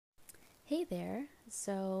Hey there.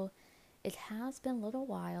 So it has been a little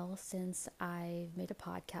while since I've made a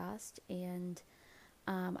podcast, and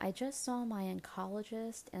I just saw my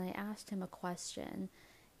oncologist and I asked him a question.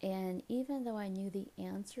 And even though I knew the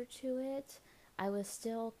answer to it, I was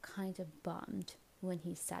still kind of bummed when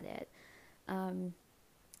he said it. Um,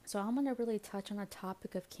 so I'm going to really touch on a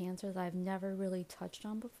topic of cancer that I've never really touched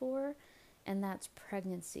on before, and that's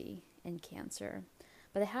pregnancy and cancer.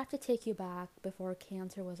 But I have to take you back before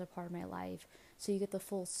cancer was a part of my life so you get the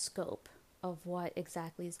full scope of what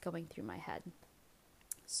exactly is going through my head.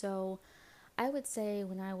 So I would say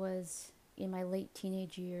when I was in my late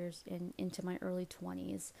teenage years and into my early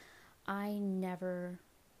 20s, I never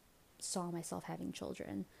saw myself having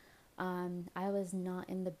children. I was not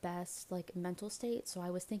in the best mental state, so I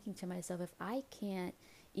was thinking to myself, if I can't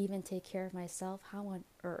even take care of myself, how on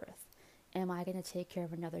earth am I going to take care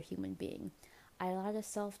of another human being? I had a lot of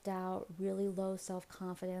self doubt, really low self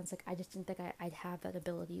confidence. Like I just didn't think I'd have that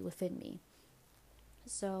ability within me.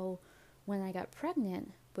 So when I got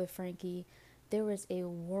pregnant with Frankie, there was a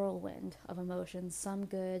whirlwind of emotions, some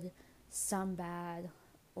good, some bad,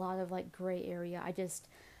 a lot of gray area.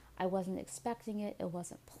 I wasn't expecting it. It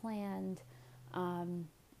wasn't planned.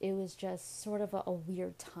 It was just sort of a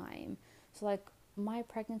weird time. So my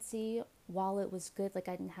pregnancy, while it was good, I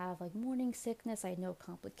didn't have morning sickness. I had no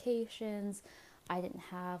complications. I didn't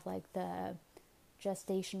have the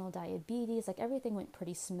gestational diabetes. Everything went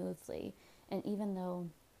pretty smoothly. And even though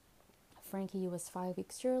Frankie was 5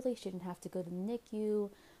 weeks early, she didn't have to go to the NICU.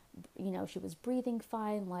 She was breathing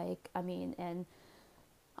fine. And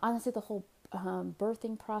honestly, the whole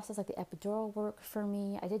birthing process, the epidural work for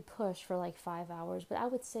me, I did push for 5 hours, but I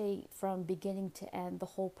would say from beginning to end, the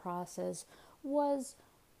whole process was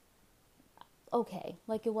okay.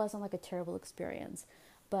 It wasn't a terrible experience,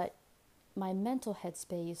 but my mental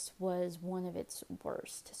headspace was one of its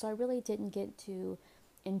worst. So I really didn't get to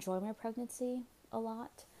enjoy my pregnancy a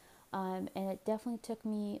lot. And it definitely took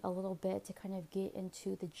me a little bit to kind of get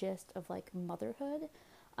into the gist of motherhood.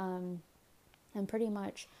 And pretty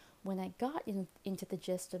much when I got into the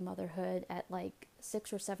gist of motherhood at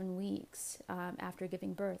 6 or 7 weeks after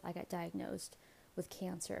giving birth, I got diagnosed with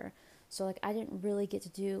cancer. So I didn't really get to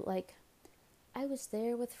do I was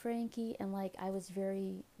there with Frankie, and I was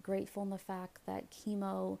very grateful in the fact that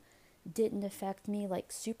chemo didn't affect me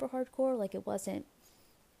super hardcore. It wasn't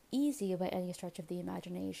easy by any stretch of the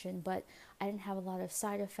imagination, but I didn't have a lot of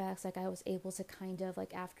side effects. I was able to kind of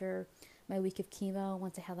after my week of chemo,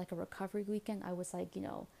 once I had a recovery weekend, I was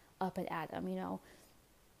up and at 'em.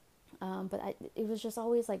 But it was just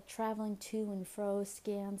always traveling to and fro,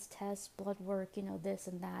 scans, tests, blood work, this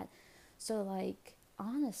and that. So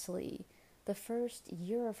honestly, the first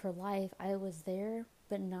year of her life, I was there,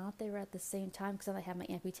 but not there at the same time because I had my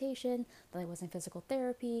amputation, then I was in physical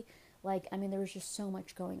therapy. There was just so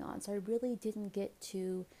much going on. So I really didn't get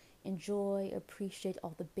to enjoy, appreciate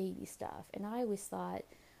all the baby stuff. And I always thought,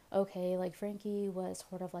 okay, Frankie was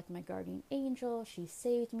sort of my guardian angel. She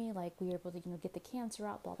saved me. We were able to, get the cancer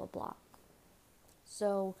out, blah, blah, blah.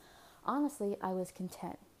 So honestly, I was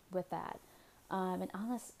content with that.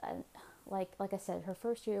 Like I said, her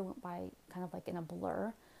first year went by kind of in a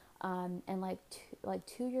blur. And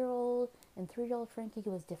 2-year-old and 3-year-old Frankie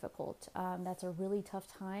was difficult. That's a really tough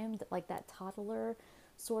time. That toddler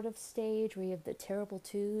sort of stage where you have the terrible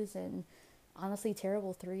twos and honestly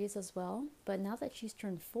terrible threes as well. But now that she's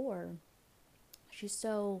turned 4, she's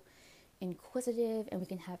so inquisitive, and we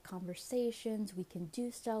can have conversations, we can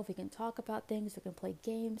do stuff, we can talk about things, we can play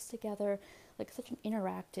games together, such an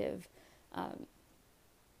interactive um,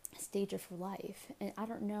 stage of her life. And I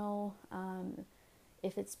don't know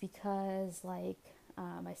if it's because my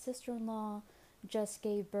sister-in-law just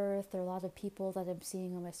gave birth. There are a lot of people that I'm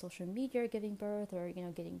seeing on my social media are giving birth or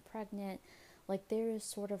getting pregnant. There is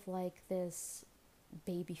sort of this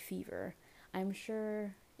baby fever. I'm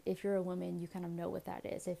sure if you're a woman, you kind of know what that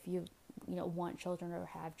is, if you want children or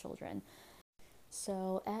have children.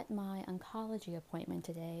 So at my oncology appointment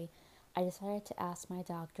today, I decided to ask my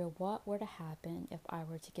doctor what were to happen if I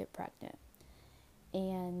were to get pregnant.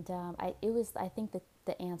 And I think that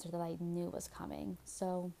the answer that I knew was coming.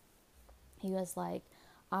 So he was like,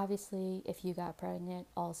 obviously, if you got pregnant,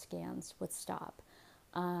 all scans would stop.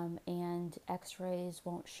 And x-rays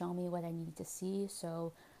won't show me what I need to see,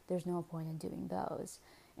 so there's no point in doing those.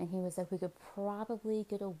 And he was like, we could probably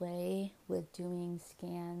get away with doing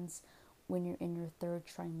scans when you're in your third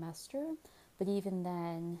trimester, but even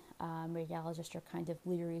then, radiologists are kind of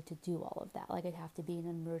leery to do all of that. It'd have to be an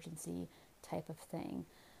emergency type of thing.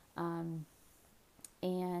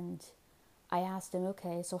 And I asked him,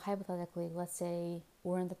 okay, so hypothetically, let's say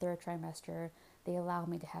we're in the third trimester, they allow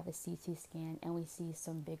me to have a CT scan and we see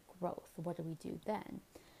some big growth. What do we do then?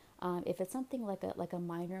 If it's something like a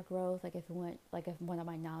minor growth, like if one of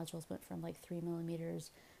my nodules went from like 3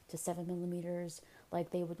 millimeters to 7 millimeters,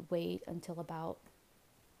 like they would wait until about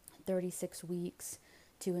 36 weeks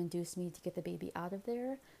to induce me to get the baby out of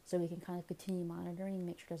there, so we can kind of continue monitoring and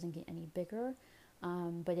make sure it doesn't get any bigger.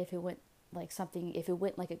 But if it went like something, if it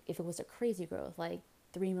went like if it was a crazy growth, like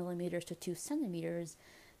 3 millimeters to 2 centimeters,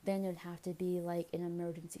 then it would have to be like an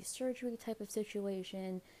emergency surgery type of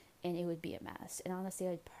situation, and it would be a mess. And honestly,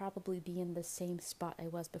 I'd probably be in the same spot I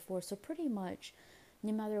was before. So pretty much,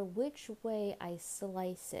 no matter which way I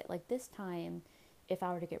slice it, like this time, if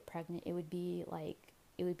I were to get pregnant, it would be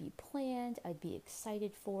planned. I'd be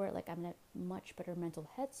excited for it. Like I'm in a much better mental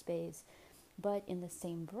headspace. But in the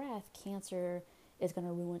same breath, cancer is going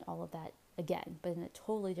to ruin all of that again, but in a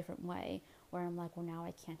totally different way. Where I'm like, well, now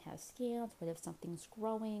I can't have scans. What if something's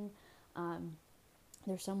growing?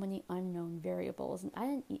 There's so many unknown variables, and I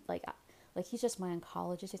didn't eat like he's just my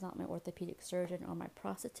oncologist. He's not my orthopedic surgeon or my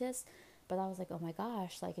prosthetist. But I was like, oh my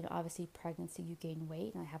gosh, like, obviously pregnancy, you gain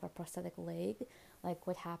weight, and I have a prosthetic leg. Like,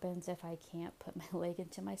 what happens if I can't put my leg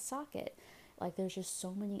into my socket? Like, there's just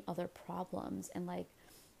so many other problems. And like,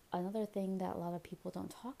 another thing that a lot of people don't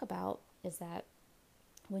talk about is that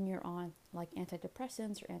when you're on like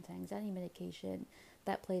antidepressants or anti-anxiety medication,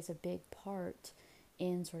 that plays a big part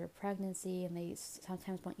in sort of pregnancy, and they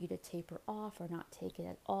sometimes want you to taper off or not take it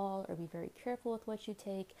at all, or be very careful with what you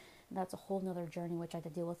take. And that's a whole nother journey which I had to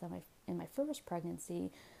deal with in my first pregnancy.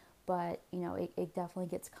 But it definitely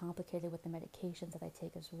gets complicated with the medications that I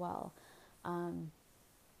take as well.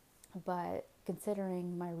 But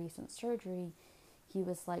considering my recent surgery, he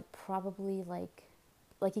was like, probably like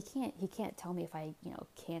he can't tell me if I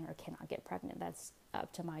can or cannot get pregnant. That's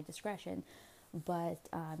up to my discretion. But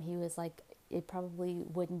he was like, it probably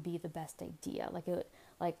wouldn't be the best idea. He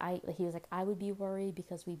was like, I would be worried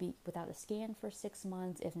because we'd be without a scan for 6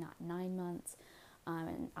 months, if not 9 months.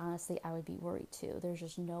 And honestly, I would be worried too. There's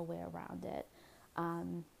just no way around it.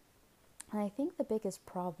 And I think the biggest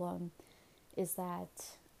problem is that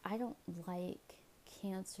I don't like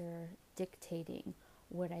cancer dictating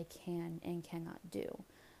what I can and cannot do.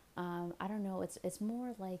 I don't know. It's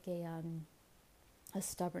more like a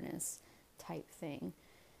stubbornness type thing.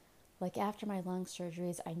 Like after my lung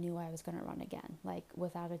surgeries, I knew I was gonna run again. Like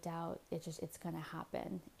without a doubt, it's gonna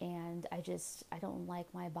happen. And I don't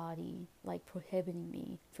like my body like prohibiting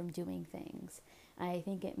me from doing things. And I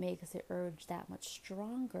think it makes the urge that much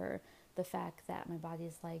stronger. The fact that my body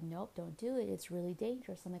is like, nope, don't do it. It's really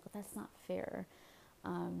dangerous. I'm like, well, that's not fair.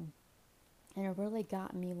 And it really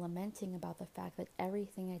got me lamenting about the fact that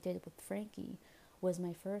everything I did with Frankie was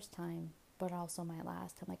my first time, but also my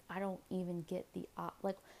last time. Like I don't even get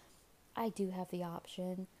like I do have the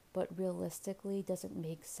option, but realistically, does it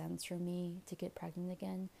make sense for me to get pregnant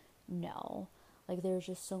again? No. Like there's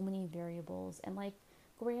just so many variables, and like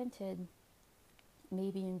granted,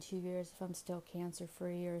 maybe in 2 years if I'm still cancer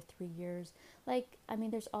free, or 3 years, like I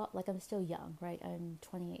mean, there's all like I'm still young, right? I'm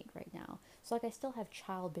 28 right now, so like I still have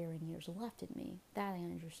childbearing years left in me. That I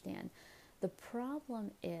understand. The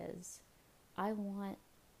problem is, I want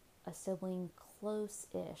a sibling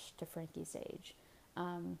close-ish to Frankie's age.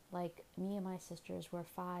 Like me and my sisters were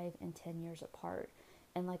 5 and 10 years apart,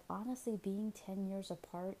 and like honestly, being 10 years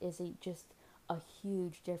apart is just a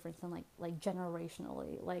huge difference, and like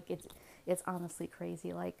generationally, like it's honestly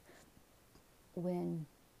crazy. Like when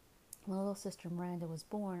my little sister Miranda was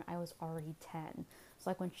born, I was already 10. So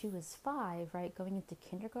like when she was 5, right, going into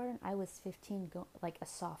kindergarten, I was 15, like a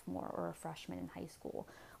sophomore or a freshman in high school.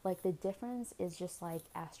 Like the difference is just like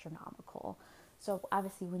astronomical. So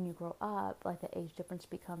obviously when you grow up, like the age difference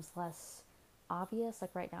becomes less obvious.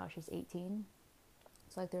 Like right now she's 18.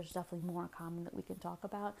 So like there's definitely more in common that we can talk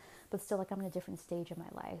about. But still, like I'm in a different stage of my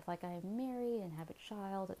life. Like I'm married and have a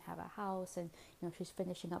child and have a house, and she's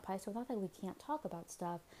finishing up high school. Not that we can't talk about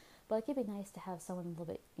stuff, but like it'd be nice to have someone a little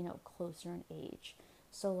bit, closer in age.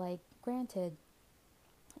 So like granted,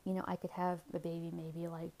 I could have a baby maybe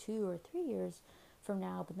like 2 or 3 years from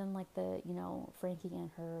now, but then like Frankie and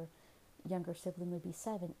her younger sibling would be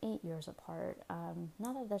 7, 8 years apart.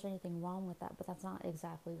 Not that there's anything wrong with that, but that's not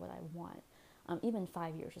exactly what I want. Even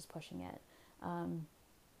 5 years is pushing it.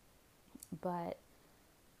 But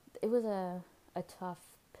it was a tough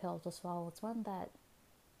pill to swallow. It's one that,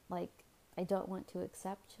 like, I don't want to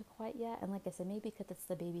accept quite yet. And like I said, maybe because it's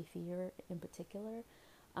the baby fear in particular.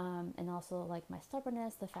 And also, like, my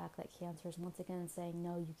stubbornness, the fact that cancer is once again saying,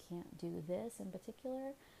 no, you can't do this in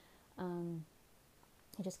particular.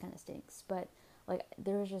 It just kind of stinks. But, like,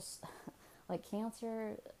 there's just, like,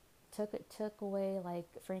 cancer, took away like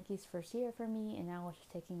Frankie's first year for me, and now it's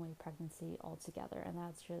just taking away pregnancy altogether, and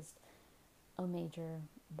that's just a major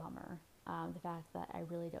bummer. The fact that I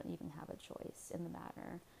really don't even have a choice in the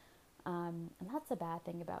matter. And that's a bad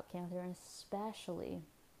thing about cancer, and especially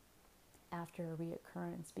after a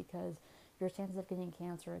reoccurrence, because your chances of getting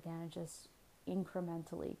cancer again just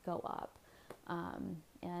incrementally go up.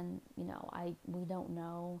 And we don't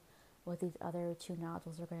know what these other two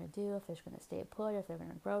nodules are going to do, if they're going to stay put, if they're going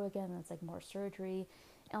to grow again. That's like more surgery.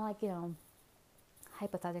 And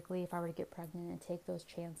hypothetically, if I were to get pregnant and take those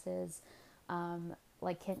chances, I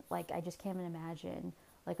just can't even imagine,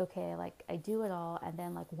 okay, I do it all, and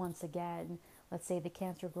then once again, let's say the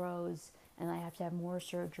cancer grows and I have to have more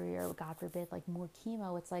surgery, or God forbid, more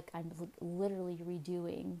chemo. It's like I'm literally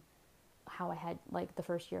redoing how I had the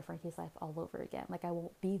first year of Frankie's life all over again. I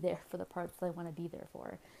won't be there for the parts that I want to be there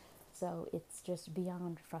for. So it's just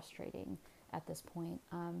beyond frustrating at this point.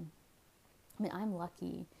 I'm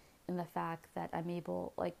lucky in the fact that I'm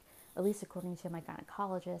able, at least according to my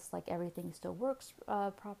gynecologist, everything still works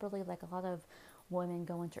properly. A lot of women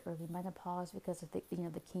go into early menopause because of the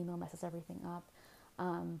chemo messes everything up.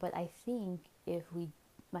 But I think if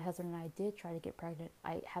my husband and I did try to get pregnant,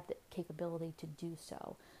 I have the capability to do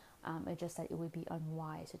so. It's just that it would be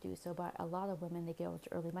unwise to do so. But a lot of women, they go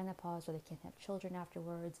into early menopause, or they can't have children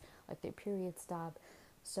afterwards, their periods stop.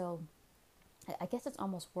 So I guess it's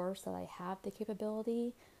almost worse that I have the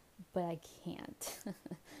capability, but I can't.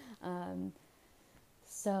 um,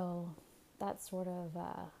 so that's sort of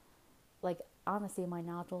honestly, my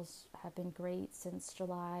nodules have been great since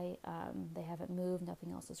July. They haven't moved,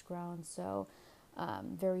 nothing else has grown. So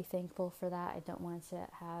very thankful for that. I don't want to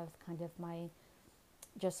have kind of my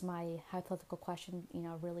hypothetical question,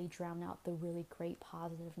 really drown out the really great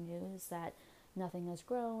positive news that nothing has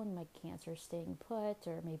grown, my cancer's staying put,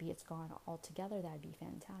 or maybe it's gone altogether. That'd be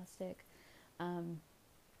fantastic. And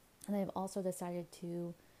I've also decided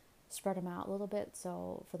to spread them out a little bit.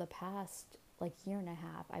 So for the past year and a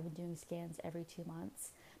half, I've been doing scans every 2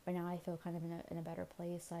 months. But now I feel kind of in a better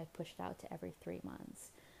place. So I've pushed it out to every 3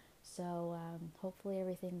 months. So hopefully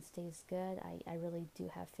everything stays good. I really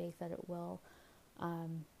do have faith that it will. But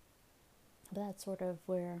that's sort of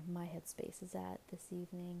where my headspace is at this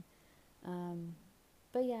evening.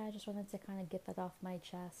 But yeah, I just wanted to kind of get that off my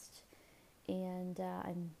chest. And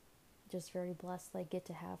I'm just very blessed I get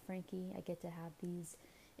to have Frankie. I get to have these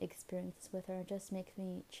experiences with her. It just makes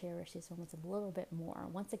me cherish these moments a little bit more.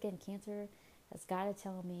 Once again, cancer has got to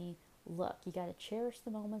tell me, look, you got to cherish the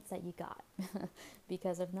moments that you got.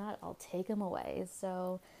 Because if not, I'll take them away.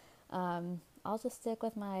 So I'll just stick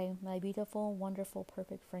with my beautiful, wonderful,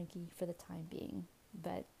 perfect Frankie for the time being.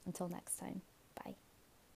 But until next time, bye.